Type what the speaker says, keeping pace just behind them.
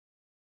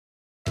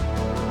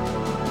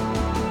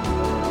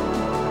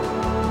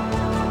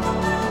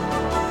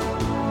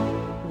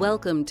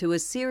Welcome to a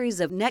series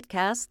of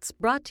netcasts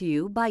brought to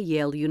you by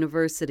Yale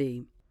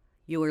University.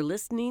 You are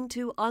listening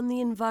to On the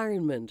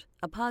Environment,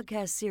 a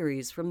podcast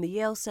series from the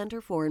Yale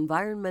Center for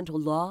Environmental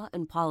Law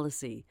and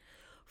Policy.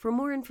 For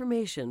more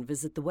information,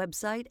 visit the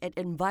website at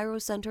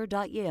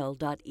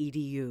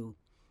envirocenter.yale.edu.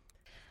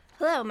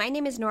 Hello, my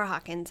name is Nora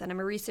Hawkins, and I'm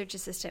a research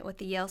assistant with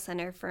the Yale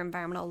Center for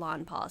Environmental Law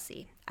and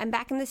Policy. I'm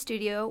back in the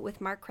studio with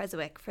Mark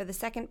Kresowik for the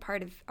second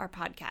part of our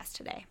podcast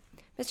today.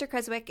 Mr.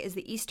 Kresowik is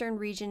the Eastern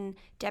Region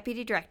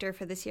Deputy Director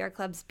for the Sierra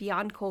Club's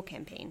Beyond Coal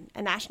campaign,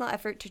 a national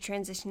effort to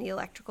transition the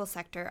electrical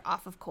sector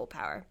off of coal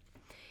power.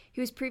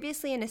 He was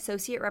previously an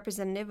associate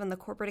representative on the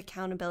Corporate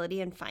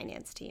Accountability and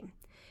Finance team.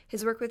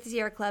 His work with the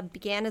Sierra Club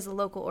began as a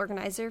local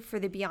organizer for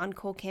the Beyond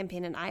Coal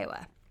campaign in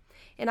Iowa.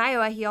 In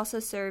Iowa, he also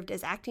served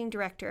as acting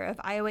director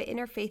of Iowa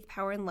Interfaith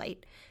Power and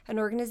Light, an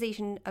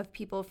organization of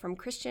people from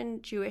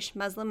Christian, Jewish,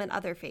 Muslim, and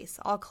other faiths,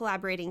 all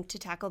collaborating to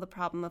tackle the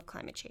problem of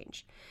climate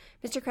change.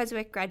 Mr.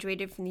 Kresowik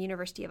graduated from the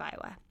University of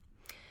Iowa.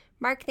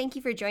 Mark, thank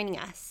you for joining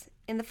us.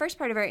 In the first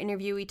part of our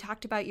interview, we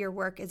talked about your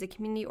work as a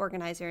community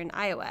organizer in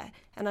Iowa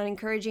and on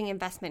encouraging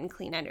investment in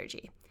clean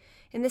energy.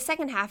 In the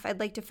second half, I'd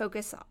like to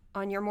focus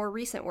on your more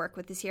recent work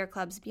with the Sierra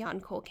Club's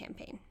Beyond Coal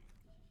campaign.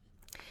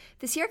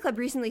 The Sierra Club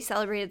recently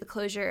celebrated the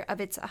closure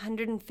of its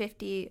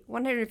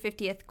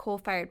 150th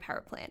coal-fired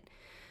power plant.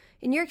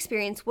 In your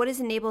experience, what has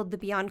enabled the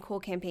Beyond Coal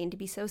campaign to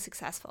be so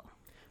successful?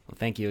 Well,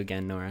 thank you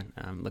again, Nora.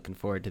 I'm looking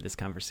forward to this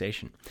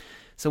conversation.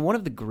 So one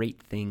of the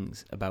great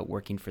things about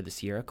working for the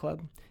Sierra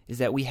Club is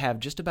that we have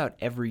just about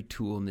every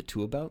tool in the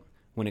tool belt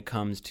when it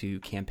comes to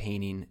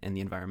campaigning and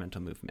the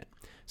environmental movement.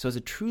 So as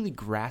a truly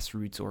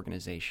grassroots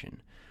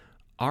organization,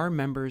 our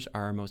members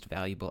are our most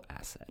valuable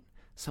asset.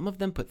 Some of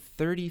them put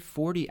 30,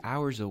 40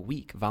 hours a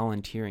week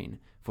volunteering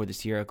for the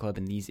Sierra Club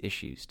and these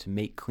issues to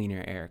make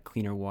cleaner air,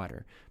 cleaner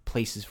water,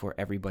 places for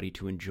everybody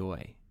to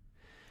enjoy.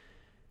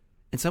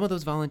 And some of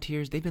those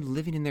volunteers, they've been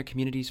living in their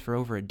communities for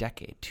over a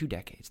decade, 2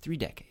 decades, 3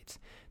 decades.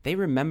 They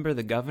remember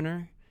the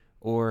governor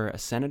or a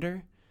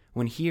senator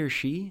when he or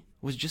she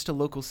was just a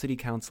local city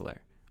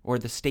councilor or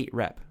the state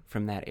rep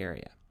from that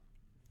area.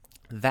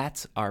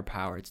 That's our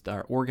power. It's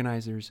our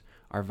organizers,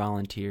 our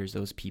volunteers,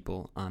 those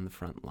people on the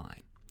front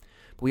line.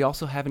 But we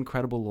also have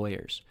incredible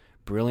lawyers,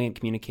 brilliant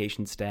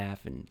communication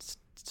staff, and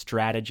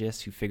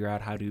strategists who figure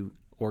out how to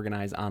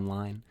organize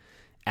online,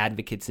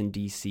 advocates in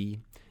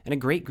D.C., and a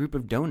great group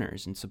of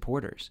donors and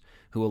supporters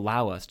who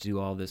allow us to do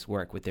all this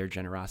work with their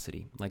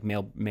generosity, like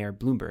Mayor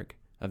Bloomberg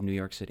of New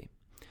York City.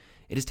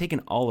 It has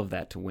taken all of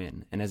that to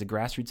win, and as a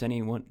grassroots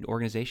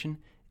organization,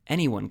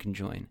 anyone can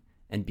join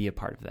and be a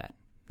part of that.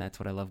 That's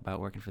what I love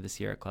about working for the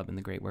Sierra Club and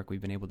the great work we've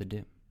been able to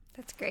do.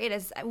 That's great.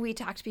 As we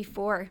talked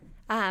before,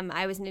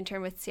 I was an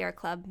intern with Sierra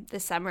Club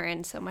this summer,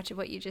 and so much of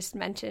what you just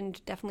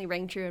mentioned definitely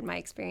rang true in my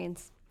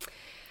experience.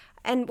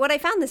 And what I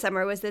found this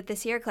summer was that the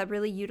Sierra Club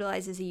really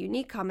utilizes a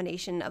unique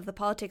combination of the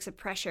politics of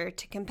pressure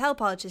to compel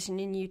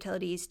politicians and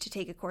utilities to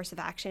take a course of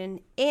action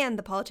and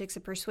the politics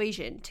of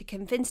persuasion to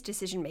convince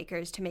decision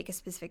makers to make a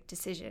specific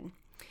decision.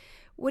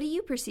 What do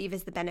you perceive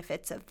as the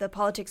benefits of the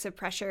politics of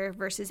pressure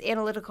versus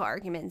analytical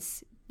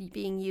arguments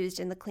being used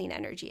in the clean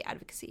energy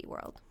advocacy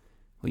world?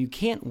 Well, you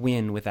can't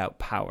win without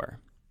power,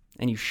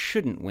 and you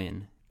shouldn't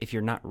win if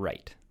you're not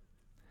right.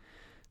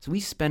 So we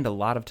spend a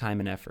lot of time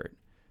and effort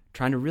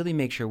trying to really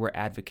make sure we're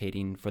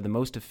advocating for the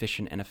most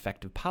efficient and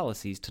effective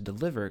policies to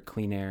deliver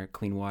clean air,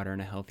 clean water,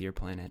 and a healthier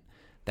planet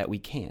that we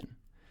can.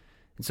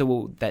 And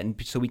so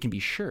we can be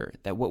sure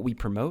that what we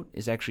promote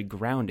is actually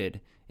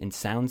grounded in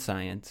sound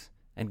science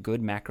and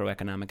good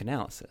macroeconomic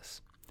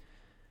analysis.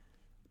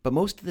 But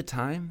most of the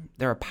time,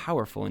 there are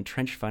powerful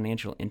entrenched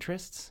financial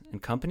interests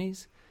and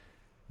companies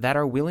that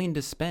are willing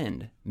to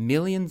spend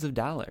millions of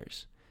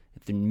dollars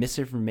through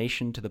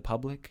misinformation to the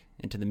public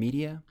and to the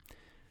media,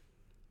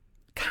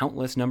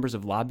 countless numbers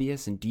of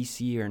lobbyists in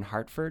D.C. or in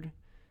Hartford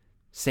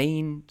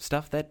saying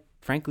stuff that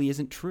frankly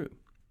isn't true.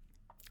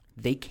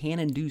 They can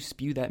and do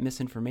spew that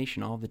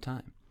misinformation all the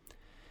time.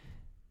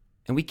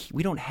 And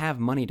we don't have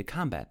money to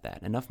combat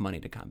that, enough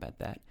money to combat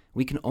that.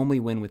 We can only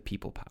win with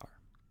people power,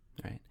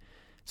 right?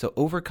 So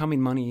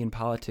overcoming money in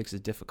politics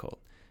is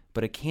difficult,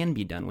 but it can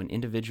be done when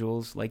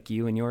individuals like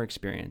you and your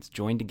experience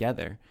join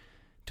together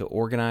to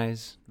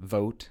organize,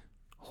 vote,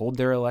 hold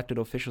their elected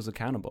officials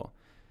accountable.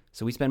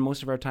 So we spend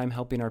most of our time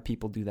helping our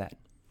people do that.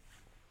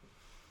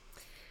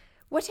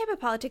 What type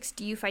of politics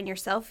do you find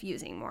yourself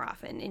using more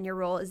often in your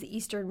role as the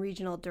Eastern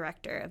Regional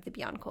Director of the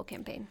Beyond Coal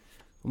campaign?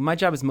 Well, my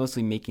job is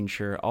mostly making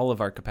sure all of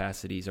our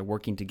capacities are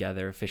working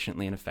together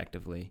efficiently and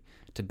effectively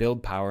to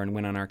build power and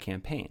win on our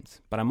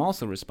campaigns. But I'm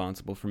also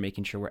responsible for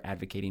making sure we're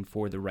advocating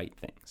for the right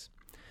things.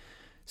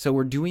 So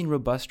we're doing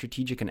robust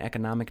strategic and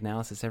economic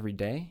analysis every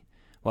day,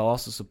 while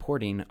also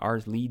supporting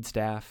our lead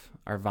staff,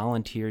 our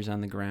volunteers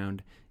on the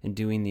ground, and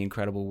doing the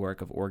incredible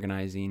work of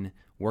organizing,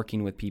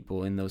 working with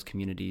people in those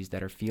communities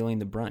that are feeling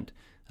the brunt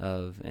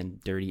of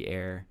dirty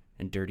air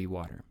and dirty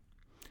water.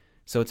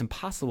 So it's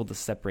impossible to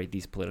separate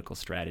these political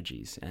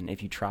strategies, and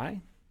if you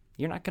try,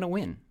 you're not going to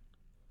win.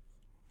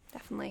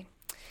 Definitely.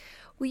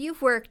 Well,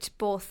 you've worked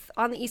both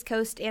on the East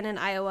Coast and in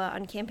Iowa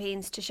on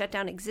campaigns to shut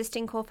down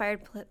existing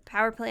coal-fired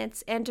power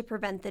plants and to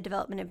prevent the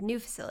development of new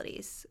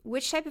facilities.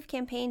 Which type of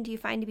campaign do you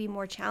find to be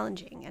more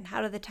challenging, and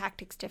how do the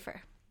tactics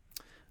differ?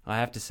 I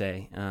have to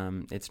say,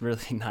 it's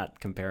really not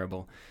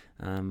comparable.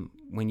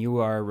 When you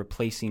are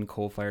replacing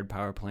coal-fired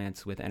power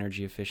plants with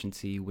energy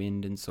efficiency,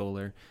 wind and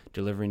solar,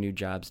 delivering new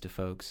jobs to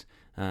folks,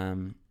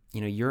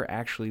 you're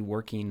actually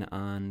working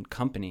on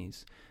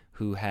companies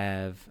who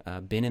have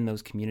been in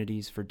those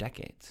communities for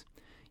decades.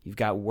 You've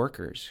got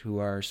workers who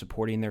are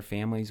supporting their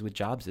families with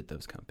jobs at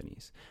those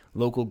companies,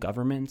 local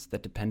governments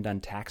that depend on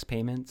tax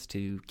payments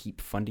to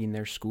keep funding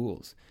their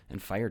schools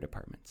and fire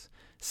departments,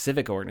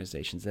 civic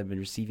organizations that have been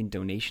receiving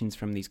donations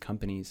from these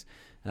companies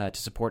to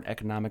support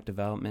economic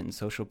development and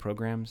social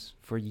programs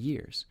for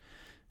years.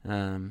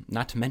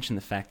 Not to mention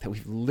the fact that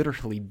we've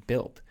literally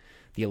built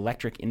the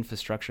electric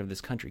infrastructure of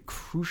this country,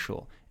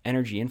 crucial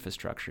energy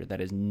infrastructure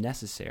that is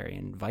necessary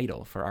and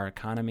vital for our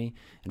economy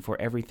and for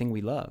everything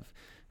we love.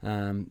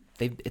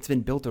 It's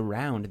been built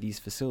around these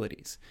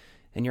facilities.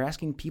 And you're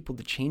asking people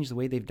to change the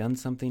way they've done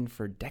something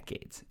for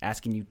decades,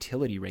 asking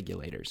utility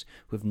regulators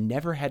who have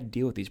never had to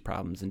deal with these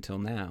problems until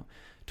now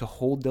to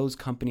hold those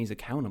companies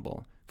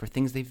accountable for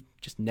things they've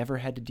just never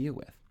had to deal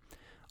with.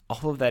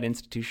 All of that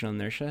institutional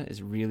inertia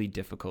is really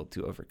difficult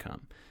to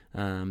overcome.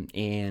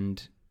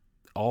 And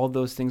all of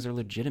those things are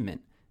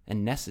legitimate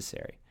and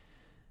necessary.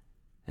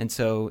 And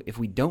so if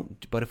we don't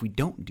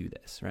do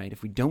this, right,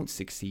 if we don't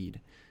succeed,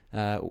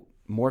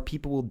 more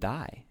people will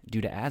die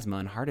due to asthma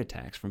and heart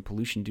attacks from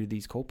pollution due to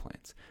these coal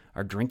plants.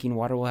 Our drinking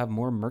water will have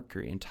more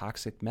mercury and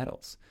toxic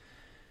metals.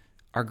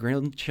 Our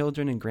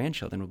grandchildren and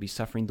grandchildren will be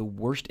suffering the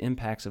worst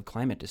impacts of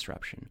climate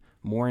disruption,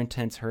 more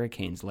intense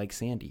hurricanes like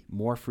Sandy,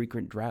 more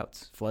frequent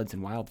droughts, floods,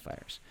 and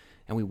wildfires.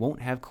 And we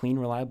won't have clean,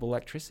 reliable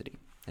electricity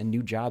and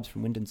new jobs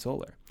from wind and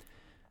solar.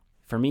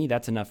 For me,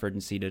 that's enough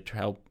urgency to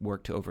help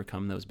work to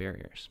overcome those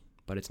barriers,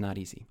 but it's not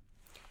easy.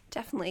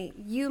 Definitely.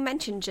 You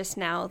mentioned just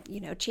now,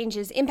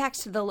 changes,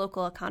 impacts to the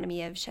local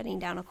economy of shutting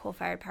down a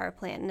coal-fired power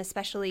plant, and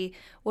especially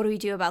what do we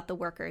do about the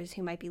workers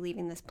who might be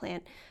leaving this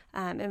plant?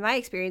 In my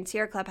experience,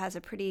 Sierra Club has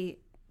a pretty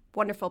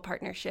wonderful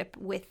partnership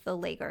with the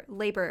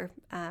labor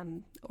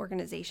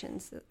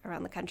organizations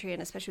around the country,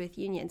 and especially with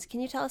unions. Can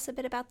you tell us a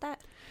bit about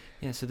that?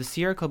 Yeah, so the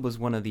Sierra Club was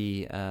one of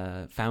the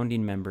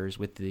founding members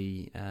with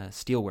the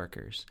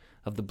steelworkers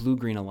of the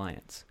Blue-Green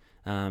Alliance.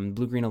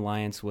 Blue-Green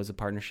Alliance was a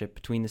partnership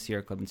between the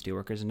Sierra Club and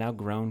steelworkers and now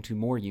grown to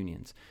more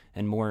unions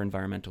and more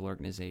environmental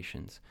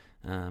organizations.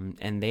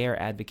 And they are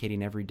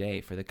advocating every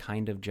day for the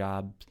kind of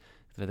jobs,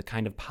 for the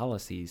kind of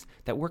policies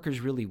that workers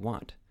really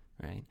want,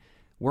 right?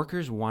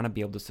 Workers want to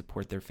be able to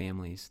support their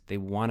families. They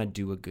want to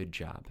do a good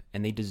job,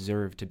 and they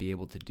deserve to be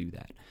able to do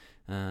that.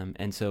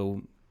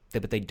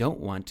 But they don't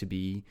want to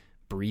be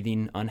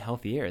breathing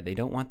unhealthy air. They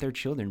don't want their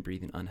children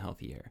breathing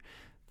unhealthy air.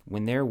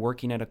 When they're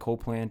working at a coal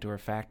plant or a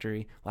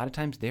factory, a lot of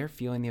times they're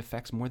feeling the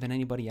effects more than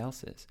anybody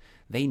else is.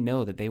 They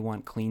know that they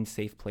want clean,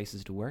 safe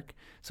places to work,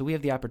 so we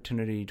have the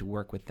opportunity to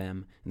work with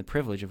them and the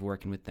privilege of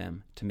working with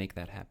them to make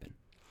that happen.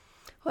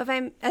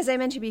 Well, as I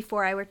mentioned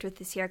before, I worked with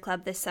the Sierra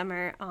Club this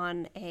summer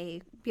on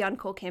a Beyond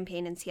Coal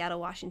campaign in Seattle,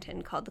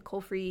 Washington called the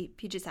Coal-Free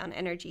Puget Sound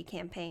Energy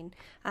Campaign.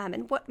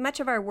 Much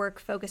of our work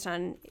focused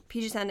on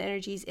Puget Sound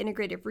Energy's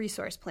integrative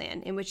resource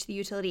plan, in which the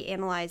utility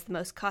analyzed the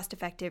most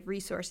cost-effective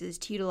resources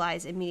to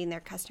utilize in meeting their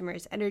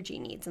customers' energy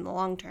needs in the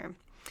long term.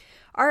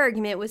 Our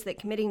argument was that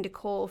committing to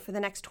coal for the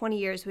next 20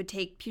 years would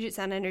take Puget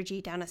Sound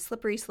Energy down a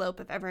slippery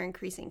slope of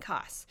ever-increasing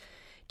costs.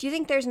 Do you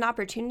think there's an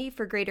opportunity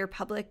for greater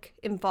public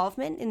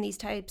involvement in these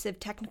types of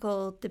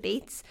technical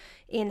debates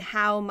in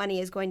how money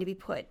is going to be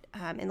put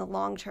in the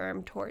long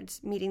term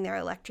towards meeting their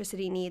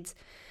electricity needs?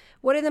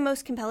 What are the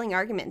most compelling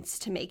arguments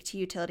to make to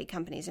utility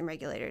companies and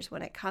regulators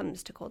when it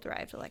comes to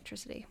coal-derived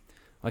electricity?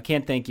 Well, I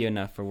can't thank you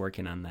enough for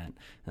working on that.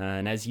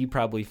 And as you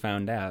probably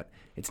found out,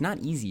 it's not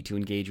easy to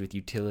engage with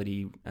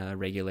utility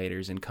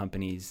regulators and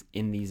companies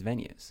in these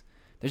venues.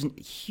 There's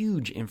a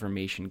huge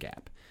information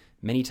gap.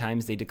 Many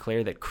times they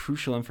declare that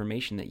crucial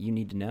information that you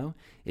need to know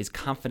is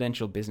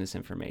confidential business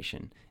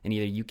information, and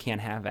either you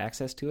can't have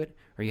access to it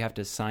or you have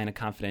to sign a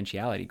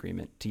confidentiality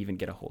agreement to even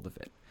get a hold of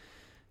it.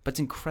 But it's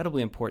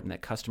incredibly important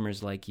that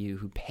customers like you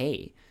who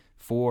pay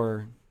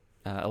for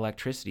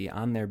electricity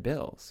on their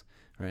bills,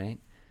 right,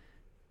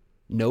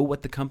 know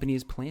what the company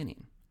is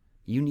planning.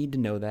 You need to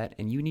know that,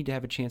 and you need to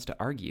have a chance to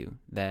argue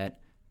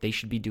that they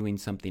should be doing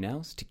something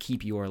else to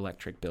keep your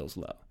electric bills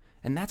low.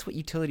 And that's what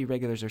utility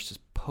regulators are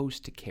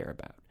supposed to care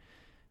about.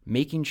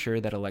 Making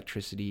sure that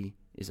electricity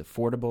is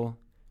affordable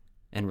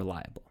and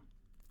reliable.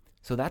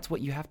 So that's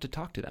what you have to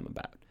talk to them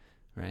about,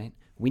 right?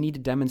 We need to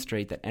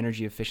demonstrate that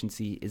energy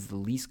efficiency is the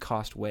least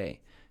cost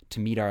way to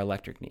meet our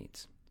electric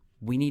needs.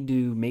 We need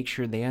to make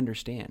sure they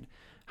understand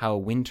how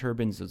wind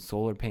turbines and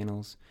solar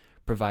panels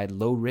provide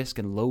low risk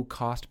and low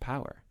cost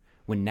power.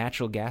 When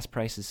natural gas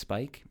prices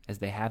spike, as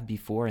they have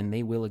before and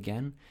they will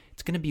again,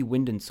 it's going to be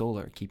wind and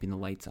solar keeping the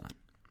lights on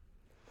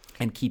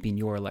and keeping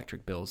your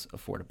electric bills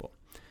affordable.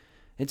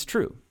 It's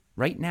true.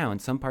 Right now, in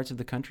some parts of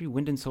the country,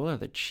 wind and solar are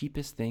the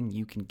cheapest thing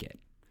you can get.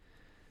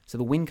 So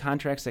the wind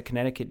contracts that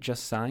Connecticut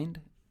just signed,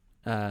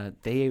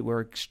 they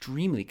were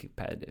extremely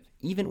competitive,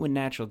 even when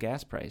natural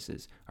gas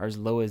prices are as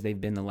low as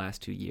they've been the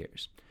last 2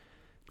 years.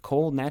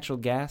 Coal, natural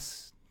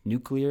gas,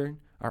 nuclear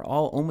are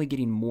all only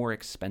getting more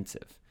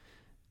expensive.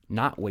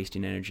 Not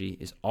wasting energy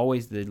is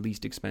always the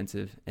least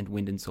expensive, and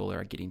wind and solar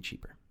are getting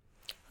cheaper.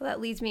 Well,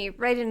 that leads me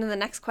right into the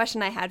next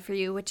question I had for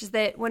you, which is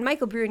that when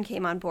Michael Bruin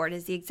came on board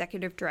as the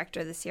executive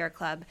director of the Sierra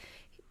Club,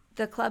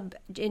 the club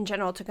in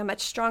general took a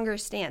much stronger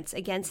stance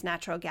against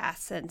natural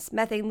gas, since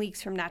methane leaks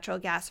from natural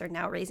gas are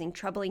now raising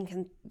troubling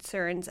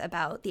concerns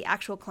about the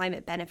actual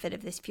climate benefit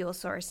of this fuel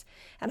source,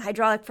 and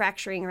hydraulic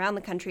fracturing around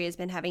the country has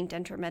been having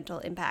detrimental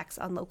impacts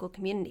on local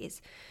communities.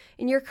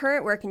 In your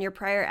current work and your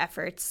prior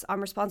efforts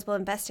on responsible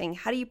investing,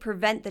 how do you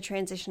prevent the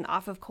transition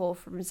off of coal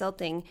from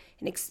resulting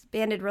in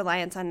expanded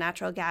reliance on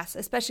natural gas,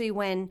 especially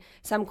when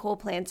some coal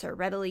plants are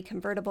readily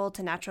convertible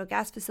to natural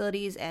gas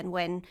facilities and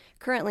when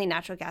currently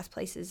natural gas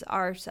prices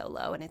are so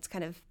low and it's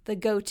kind of the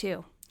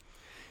go-to?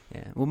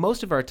 Yeah, well,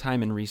 most of our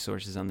time and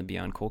resources on the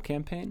Beyond Coal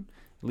campaign,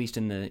 at least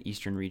in the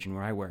eastern region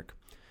where I work,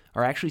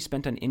 are actually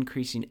spent on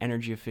increasing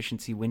energy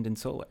efficiency wind and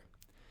solar.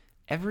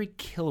 Every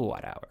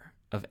kilowatt hour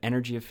of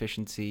energy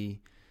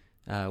efficiency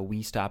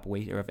we stop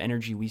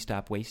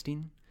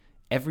wasting,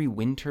 every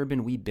wind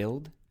turbine we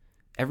build,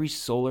 every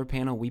solar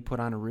panel we put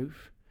on a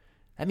roof,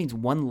 that means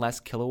one less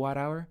kilowatt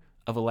hour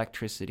of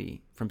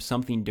electricity from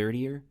something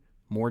dirtier,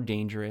 more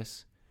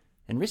dangerous,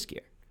 and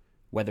riskier,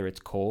 whether it's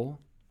coal,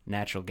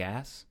 natural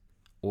gas,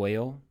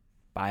 oil,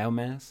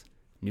 biomass,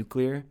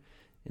 nuclear.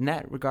 In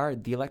that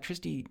regard, the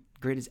electricity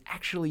grid is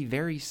actually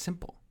very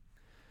simple.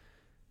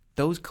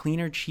 Those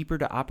cleaner, cheaper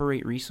to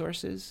operate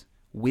resources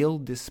will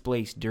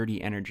displace dirty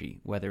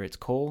energy, whether it's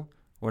coal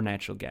or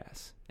natural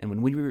gas. And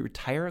when we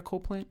retire a coal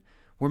plant,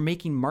 we're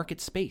making market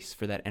space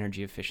for that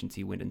energy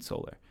efficiency wind and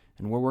solar.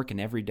 And we're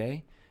working every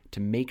day to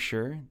make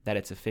sure that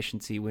it's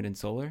efficiency wind and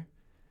solar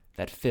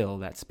that fill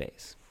that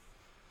space.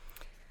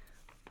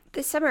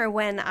 This summer,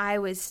 when I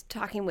was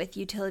talking with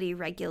utility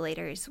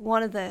regulators,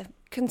 one of the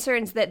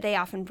concerns that they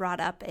often brought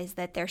up is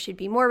that there should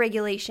be more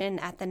regulation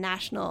at the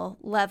national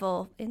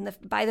level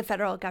by the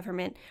federal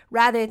government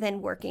rather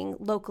than working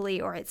locally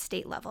or at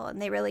state level.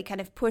 And they really kind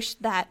of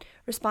pushed that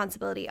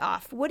responsibility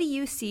off. What do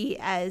you see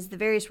as the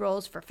various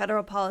roles for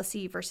federal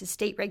policy versus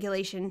state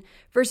regulation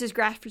versus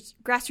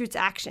grassroots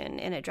action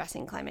in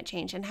addressing climate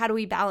change? And how do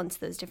we balance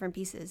those different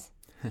pieces?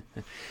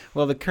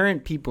 Well, the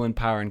current people in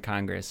power in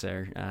Congress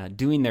are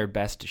doing their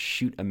best to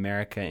shoot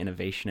America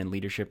innovation and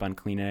leadership on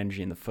clean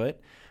energy in the foot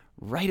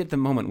right at the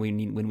moment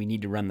when we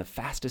need to run the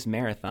fastest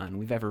marathon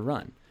we've ever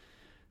run.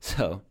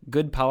 So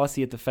good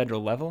policy at the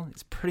federal level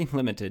is pretty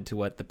limited to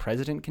what the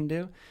president can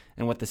do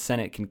and what the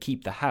Senate can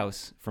keep the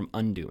House from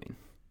undoing.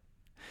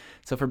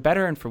 So for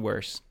better and for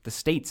worse, the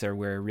states are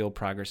where real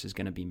progress is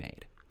going to be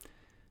made.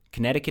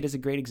 Connecticut is a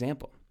great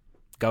example.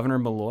 Governor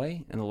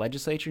Malloy and the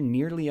legislature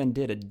nearly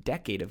undid a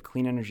decade of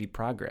clean energy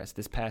progress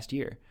this past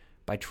year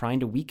by trying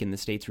to weaken the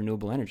state's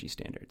renewable energy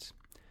standards.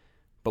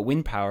 But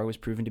wind power was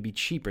proven to be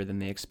cheaper than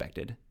they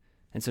expected,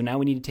 and so now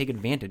we need to take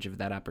advantage of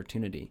that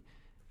opportunity,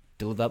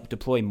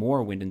 deploy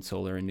more wind and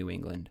solar in New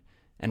England,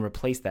 and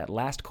replace that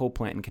last coal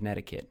plant in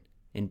Connecticut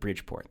in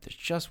Bridgeport. There's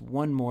just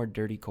one more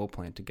dirty coal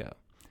plant to go.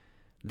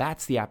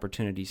 That's the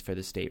opportunities for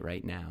the state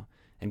right now,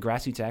 and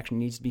grassroots action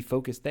needs to be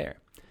focused there.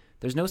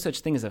 There's no such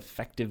thing as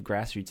effective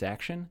grassroots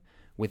action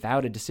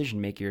without a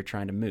decision maker you're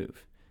trying to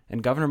move.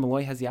 And Governor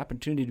Malloy has the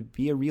opportunity to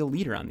be a real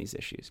leader on these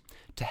issues,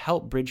 to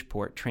help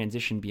Bridgeport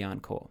transition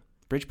beyond coal.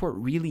 Bridgeport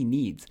really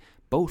needs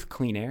both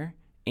clean air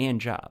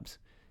and jobs.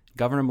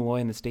 Governor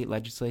Malloy and the state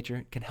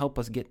legislature can help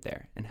us get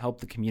there and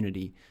help the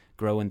community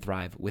grow and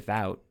thrive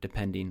without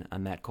depending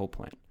on that coal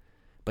plant.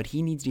 But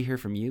he needs to hear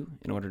from you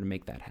in order to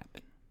make that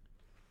happen.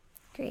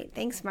 Great.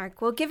 Thanks,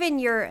 Mark. Well, given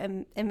your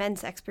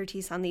immense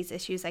expertise on these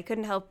issues, I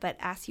couldn't help but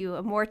ask you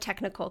a more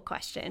technical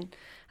question.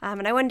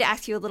 And I wanted to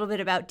ask you a little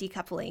bit about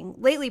decoupling.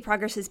 Lately,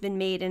 progress has been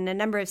made in a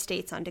number of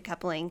states on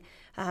decoupling,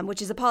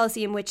 which is a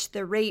policy in which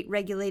the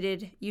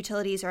rate-regulated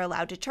utilities are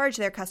allowed to charge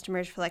their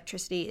customers for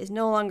electricity is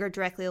no longer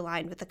directly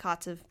aligned with the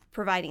costs of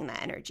providing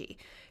that energy.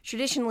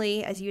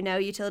 Traditionally, as you know,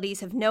 utilities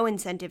have no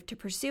incentive to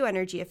pursue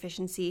energy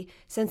efficiency,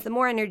 since the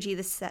more energy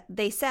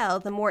they sell,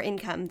 the more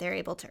income they're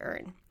able to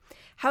earn.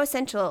 How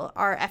essential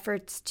are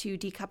efforts to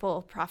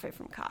decouple profit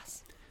from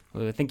costs?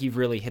 Well, I think you've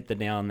really hit the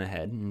nail on the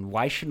head. And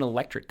why should an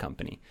electric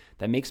company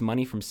that makes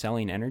money from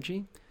selling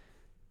energy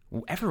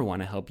ever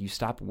want to help you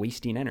stop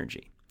wasting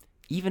energy,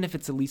 even if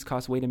it's the least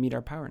cost way to meet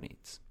our power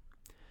needs?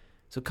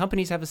 So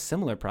companies have a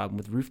similar problem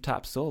with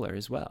rooftop solar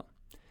as well.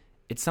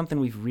 It's something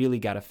we've really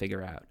got to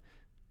figure out.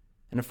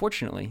 And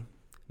unfortunately,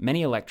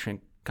 many electric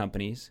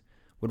companies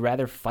would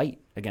rather fight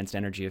against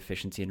energy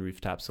efficiency and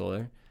rooftop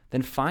solar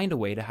than find a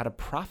way to how to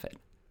profit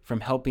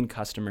from helping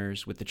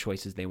customers with the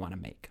choices they want to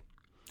make.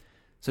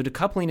 So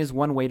decoupling is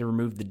one way to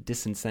remove the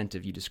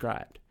disincentive you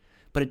described,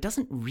 but it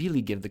doesn't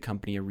really give the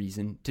company a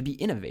reason to be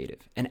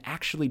innovative and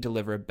actually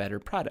deliver a better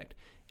product.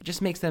 It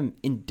just makes them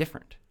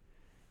indifferent.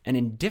 And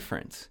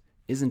indifference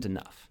isn't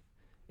enough.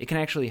 It can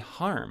actually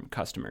harm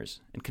customers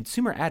and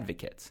consumer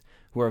advocates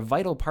who are a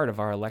vital part of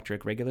our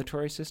electric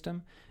regulatory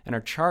system and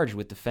are charged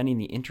with defending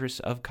the interests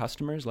of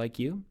customers like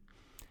you.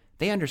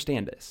 They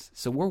understand this,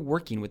 so we're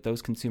working with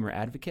those consumer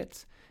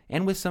advocates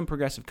and with some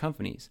progressive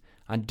companies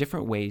on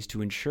different ways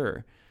to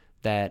ensure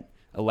that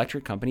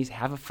electric companies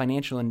have a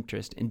financial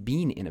interest in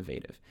being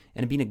innovative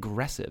and being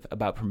aggressive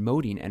about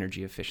promoting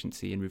energy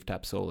efficiency and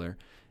rooftop solar,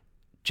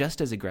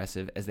 just as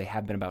aggressive as they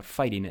have been about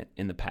fighting it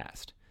in the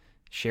past.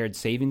 Shared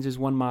savings is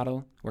one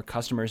model, where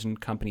customers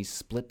and companies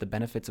split the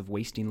benefits of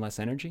wasting less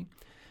energy.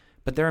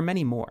 But there are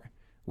many more.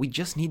 We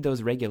just need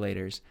those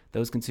regulators,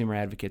 those consumer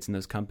advocates, and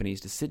those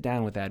companies to sit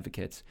down with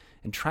advocates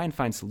and try and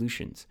find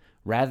solutions,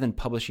 rather than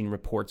publishing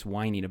reports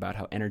whining about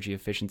how energy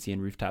efficiency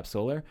and rooftop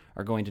solar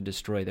are going to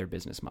destroy their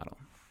business model.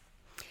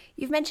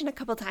 You've mentioned a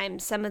couple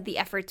times some of the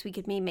efforts we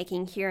could be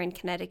making here in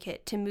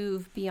Connecticut to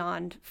move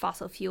beyond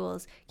fossil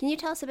fuels. Can you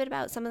tell us a bit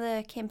about some of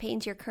the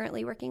campaigns you're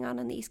currently working on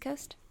the East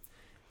Coast?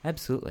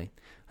 Absolutely.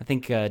 I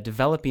think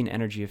developing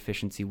energy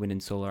efficiency wind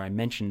and solar, I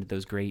mentioned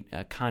those great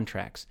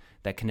contracts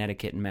that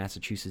Connecticut and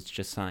Massachusetts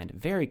just signed.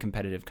 Very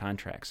competitive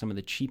contracts, some of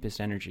the cheapest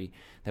energy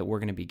that we're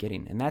going to be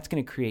getting. And that's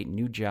going to create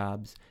new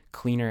jobs,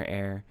 cleaner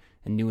air,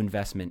 and new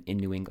investment in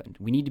New England.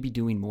 We need to be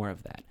doing more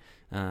of that.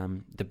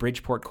 The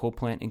Bridgeport coal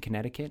plant in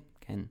Connecticut,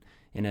 and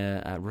in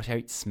a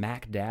right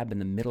smack dab in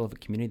the middle of a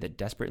community that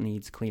desperately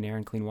needs clean air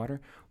and clean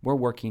water, we're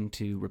working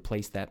to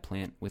replace that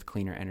plant with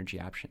cleaner energy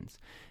options.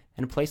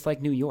 And a place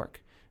like New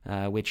York,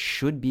 which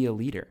should be a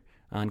leader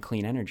on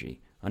clean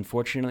energy,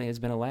 unfortunately has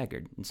been a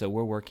laggard. And so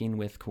we're working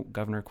with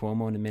Governor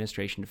Cuomo and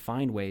administration to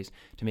find ways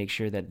to make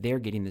sure that they're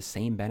getting the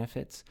same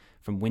benefits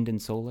from wind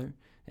and solar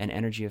and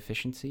energy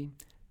efficiency,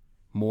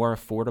 more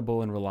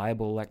affordable and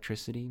reliable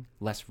electricity,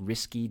 less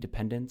risky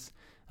dependence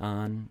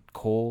on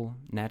coal,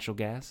 natural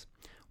gas.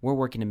 We're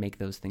working to make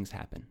those things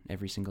happen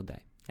every single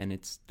day. And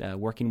it's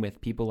working with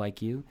people like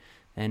you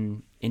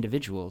and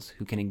individuals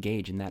who can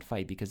engage in that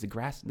fight, because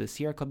the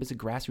Sierra Club is a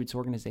grassroots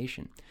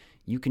organization.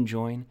 You can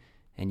join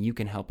and you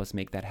can help us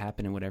make that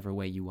happen in whatever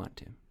way you want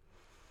to.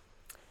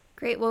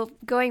 Great. Well,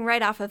 going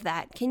right off of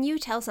that, can you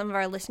tell some of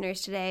our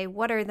listeners today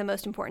what are the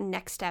most important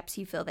next steps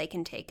you feel they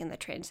can take in the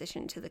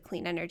transition to the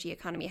clean energy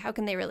economy? How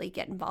can they really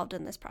get involved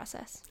in this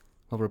process?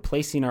 Well,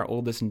 replacing our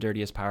oldest and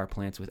dirtiest power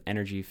plants with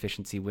energy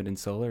efficiency wind and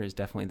solar is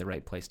definitely the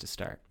right place to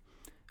start.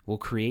 We'll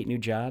create new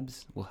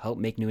jobs, we'll help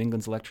make New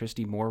England's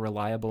electricity more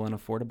reliable and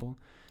affordable,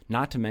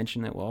 not to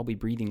mention that we'll all be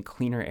breathing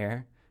cleaner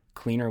air,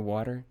 cleaner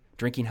water,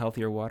 drinking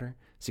healthier water,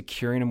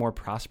 securing a more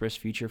prosperous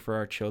future for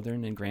our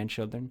children and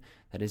grandchildren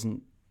that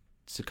isn't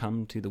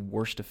succumb to the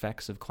worst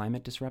effects of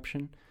climate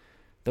disruption.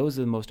 Those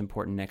are the most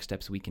important next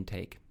steps we can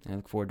take. And I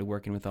look forward to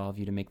working with all of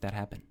you to make that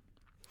happen.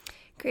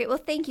 Great. Well,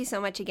 thank you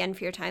so much again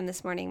for your time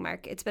this morning,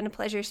 Mark. It's been a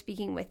pleasure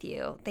speaking with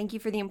you. Thank you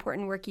for the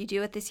important work you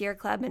do at the Sierra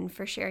Club and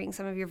for sharing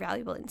some of your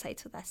valuable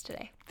insights with us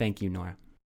today. Thank you, Nora.